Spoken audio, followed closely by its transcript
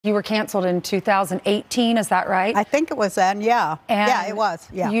You were canceled in 2018, is that right? I think it was then, yeah. And yeah, it was,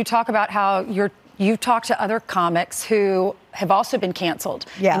 yeah. You talk about how you've talked to other comics who have also been canceled.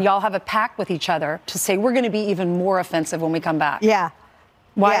 Yeah. And y'all have a pact with each other to say we're going to be even more offensive when we come back. Yeah.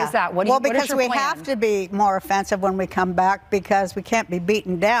 Why is that? What is because your we plan? have to be more offensive when we come back because we can't be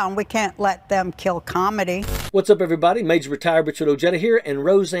beaten down. We can't let them kill comedy. What's up, everybody? Major Retired Richard Ojeda here, and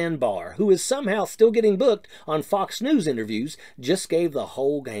Roseanne Barr, who is somehow still getting booked on Fox News interviews, just gave the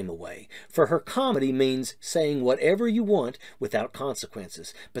whole game away. For her, comedy means saying whatever you want without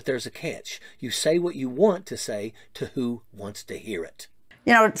consequences. But there's a catch. You say what you want to say to who wants to hear it.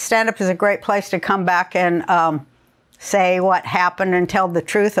 You know, stand-up is a great place to come back and say what happened and tell the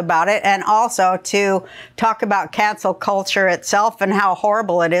truth about it, and also to talk about cancel culture itself and how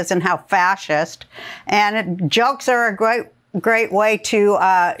horrible it is and how fascist. And jokes are a great way to,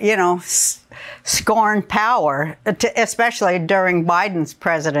 you know, scorn power, especially during Biden's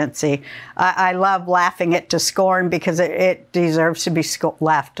presidency. I love laughing it to scorn because it deserves to be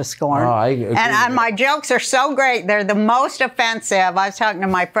laughed to scorn. Oh, I agree. And my jokes are so great. They're the most offensive. I was talking to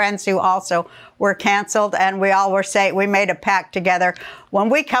my friends who also were canceled, and we made a pact together. When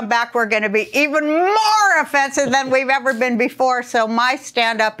we come back, we're going to be even more offensive than we've ever been before. So my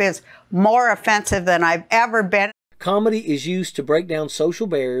stand-up is more offensive than I've ever been. Comedy is used to break down social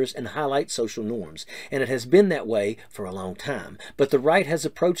barriers and highlight social norms, and it has been that way for a long time. But the right has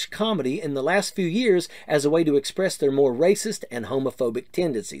approached comedy in the last few years as a way to express their more racist and homophobic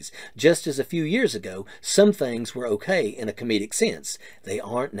tendencies. Just as a few years ago, some things were okay in a comedic sense. They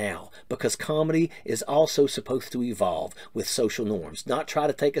aren't now, because comedy is also supposed to evolve with social norms, not try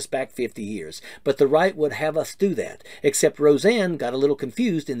to take us back 50 years. But the right would have us do that, except Roseanne got a little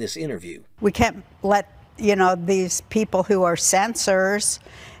confused in this interview. We can't let these people who are censors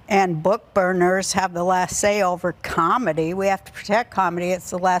and book burners have the last say over comedy. We have to protect comedy. It's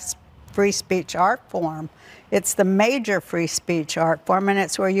the last free speech art form. It's the major free speech art form, and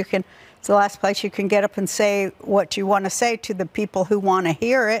it's where it's the last place you can get up and say what you want to say to the people who want to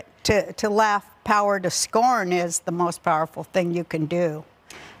hear it. To laugh power to scorn is the most powerful thing you can do.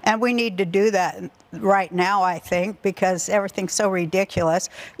 And we need to do that right now, I think, because everything's so ridiculous.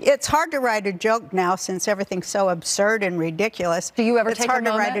 It's hard to write a joke now since everything's so absurd and ridiculous. Do you ever take a moment? It's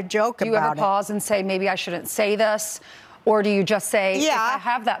hard to write a joke about it. Do you ever pause and say, maybe I shouldn't say this? Or do you just say, if I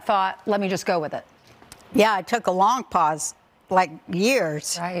have that thought, let me just go with it? Yeah, I took a long pause, like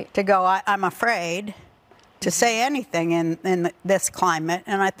years, to go, I'm afraid to say anything in this climate.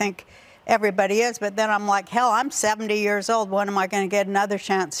 And I think everybody is, but then I'm like, hell, I'm 70 years old. When am I going to get another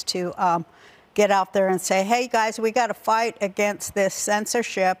chance to get out there and say, hey, guys, we got to fight against this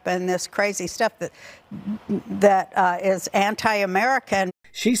censorship and this crazy stuff that is anti-American.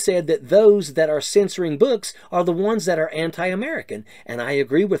 She said that those that are censoring books are the ones that are anti-American, and I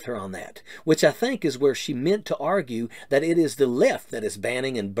agree with her on that, which I think is where she meant to argue that it is the left that is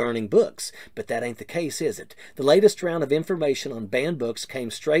banning and burning books. But that ain't the case, is it? The latest round of information on banned books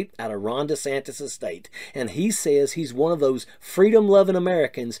came straight out of Ron DeSantis' state, and he says he's one of those freedom-loving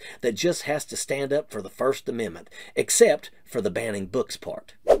Americans that just has to stand up for the First Amendment, except for the banning books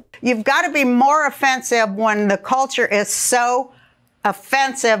part. You've got to be more offensive when the culture is so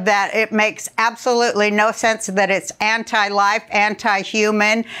offensive that it makes absolutely no sense, that it's anti-life,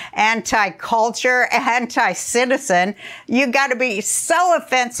 anti-human, anti-culture, anti-citizen. You got to be so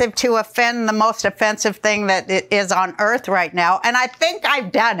offensive to offend the most offensive thing that is on earth right now, and I think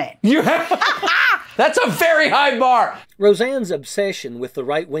I've done it. You have? That's a very high bar. Roseanne's obsession with the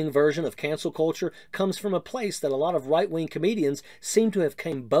right-wing version of cancel culture comes from a place that a lot of right-wing comedians seem to have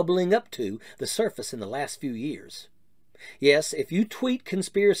came bubbling up to the surface in the last few years. Yes, if you tweet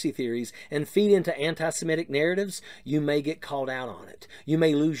conspiracy theories and feed into anti-Semitic narratives, you may get called out on it. You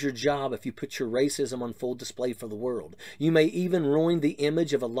may lose your job if you put your racism on full display for the world. You may even ruin the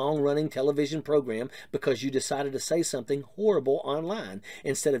image of a long-running television program because you decided to say something horrible online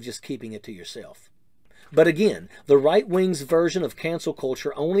instead of just keeping it to yourself. But again, the right wing's version of cancel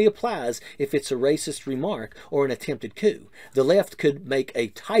culture only applies if it's a racist remark or an attempted coup. The left could make a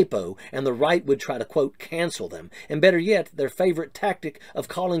typo and the right would try to, quote, cancel them. And better yet, their favorite tactic of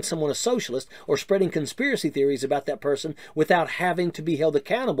calling someone a socialist or spreading conspiracy theories about that person without having to be held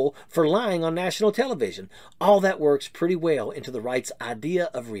accountable for lying on national television. All that works pretty well into the right's idea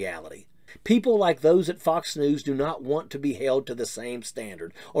of reality. People like those at Fox News do not want to be held to the same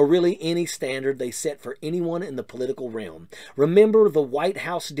standard, or really any standard they set for anyone in the political realm. Remember the White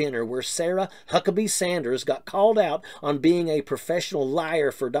House dinner where Sarah Huckabee Sanders got called out on being a professional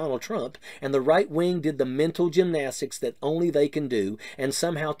liar for Donald Trump, and the right wing did the mental gymnastics that only they can do and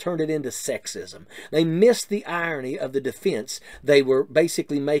somehow turned it into sexism. They missed the irony of the defense they were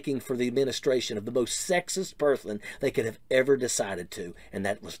basically making for the administration of the most sexist person they could have ever decided to, and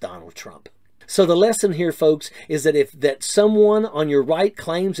that was Donald Trump. So the lesson here, folks, is that if someone on your right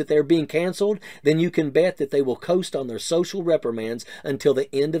claims that they're being canceled, then you can bet that they will coast on their social reprimands until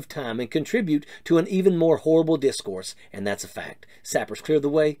the end of time and contribute to an even more horrible discourse. And that's a fact. Sappers clear the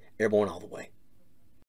way, airborne all the way.